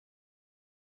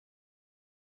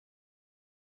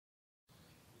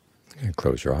And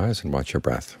close your eyes and watch your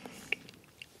breath.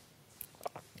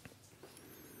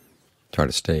 Try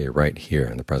to stay right here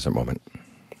in the present moment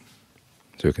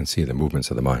so you can see the movements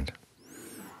of the mind,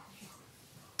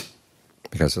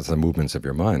 because it's the movements of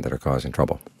your mind that are causing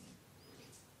trouble.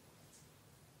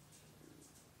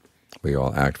 We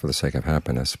all act for the sake of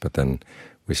happiness, but then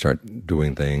we start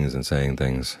doing things and saying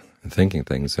things and thinking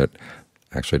things that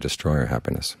actually destroy our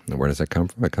happiness. And where does that come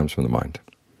from? It comes from the mind.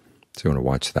 So you want to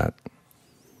watch that.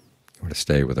 You want to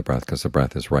stay with the breath, because the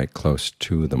breath is right close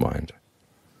to the mind.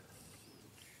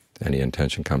 Any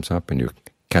intention comes up and you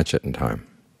catch it in time.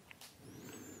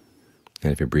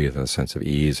 And if you breathe with a sense of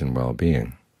ease and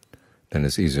well-being, then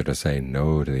it's easier to say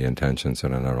no to the intentions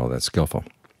that are not all that skillful.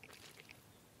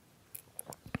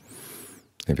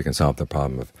 If you can solve the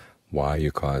problem of why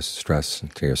you cause stress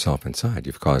to yourself inside,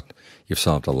 you've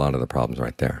solved a lot of the problems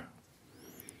right there.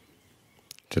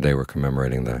 Today we're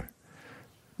commemorating the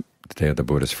day of the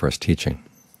Buddha's first teaching.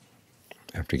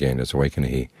 After he gained his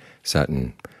awakening, he sat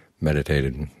and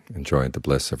meditated and enjoyed the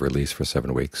bliss of release for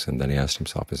 7 weeks, and then he asked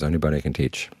himself, is there anybody I can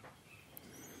teach?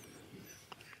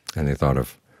 And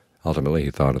ultimately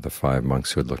he thought of the 5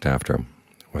 monks who had looked after him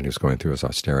when he was going through his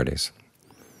austerities.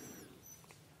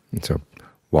 And so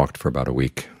walked for about a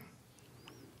week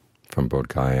from Bodh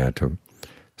Gaya to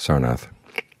Sarnath.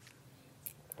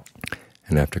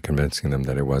 And after convincing them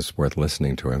that it was worth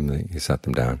listening to him, he set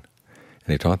them down,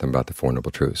 and he taught them about the Four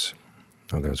Noble Truths.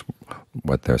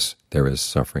 There is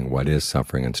suffering, what is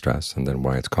suffering and stress, and then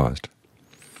why it's caused.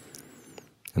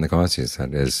 And the cause, he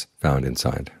said, is found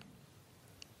inside.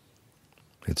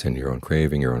 It's in your own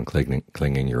craving, your own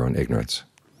clinging, your own ignorance,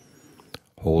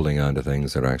 holding on to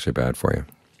things that are actually bad for you.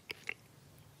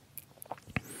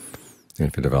 And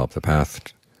if you develop the path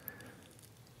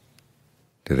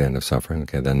to the end of suffering,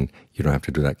 okay, then you don't have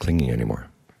to do that clinging anymore.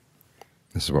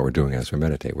 This is what we're doing as we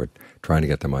meditate. We're trying to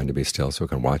get the mind to be still so it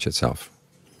can watch itself.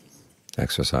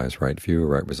 Exercise right view,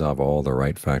 right resolve, all the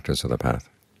right factors of the path.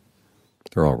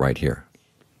 They're all right here,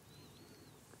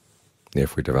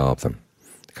 if we develop them.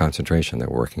 The concentration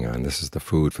that we're working on, this is the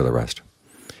food for the rest.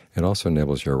 It also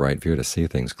enables your right view to see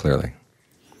things clearly,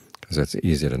 because it's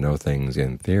easy to know things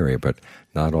in theory, but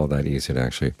not all that easy to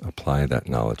actually apply that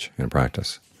knowledge in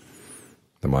practice.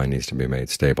 The mind needs to be made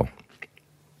stable.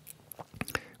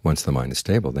 Once the mind is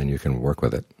stable, then you can work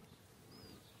with it.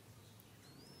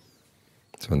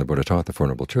 So when the Buddha taught the Four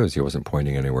Noble Truths, he wasn't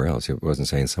pointing anywhere else. He wasn't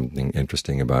saying something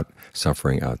interesting about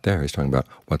suffering out there. He's talking about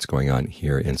what's going on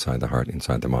here inside the heart,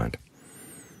 inside the mind.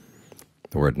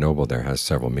 The word noble there has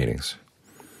several meanings.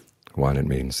 One, it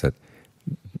means that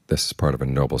this is part of a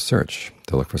noble search,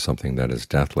 to look for something that is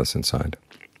deathless inside.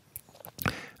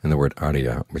 And the word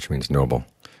arya, which means noble,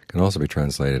 can also be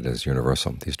translated as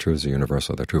universal. These truths are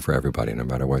universal. They're true for everybody, no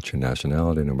matter what your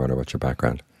nationality, no matter what your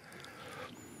background.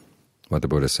 What the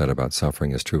Buddha said about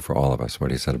suffering is true for all of us.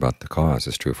 What he said about the cause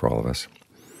is true for all of us.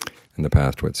 And the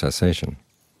path toward cessation,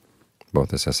 both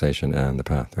the cessation and the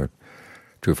path, are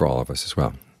true for all of us as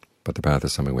well. But the path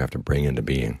is something we have to bring into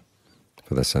being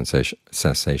for the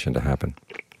cessation to happen.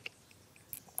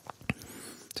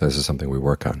 So this is something we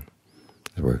work on.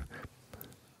 We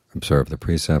observe the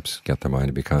precepts, get the mind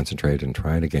to be concentrated, and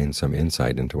try to gain some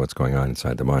insight into what's going on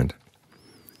inside the mind.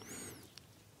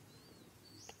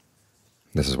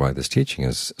 This is why this teaching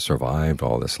has survived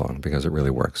all this long, because it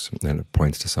really works, and it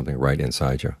points to something right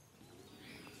inside you.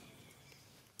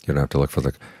 You don't have to look for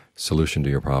the solution to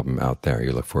your problem out there.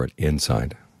 You look for it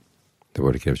inside. The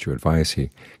Buddha gives you advice, he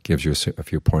gives you a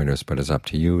few pointers, but it's up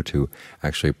to you to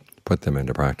actually put them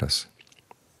into practice.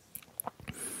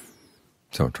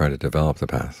 So try to develop the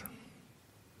path.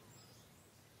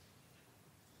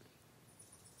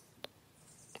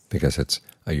 Because it's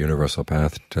a universal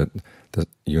path to the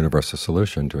universal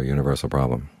solution to a universal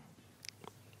problem.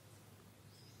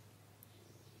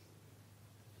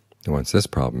 And once this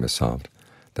problem is solved,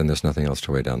 then there's nothing else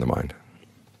to weigh down the mind.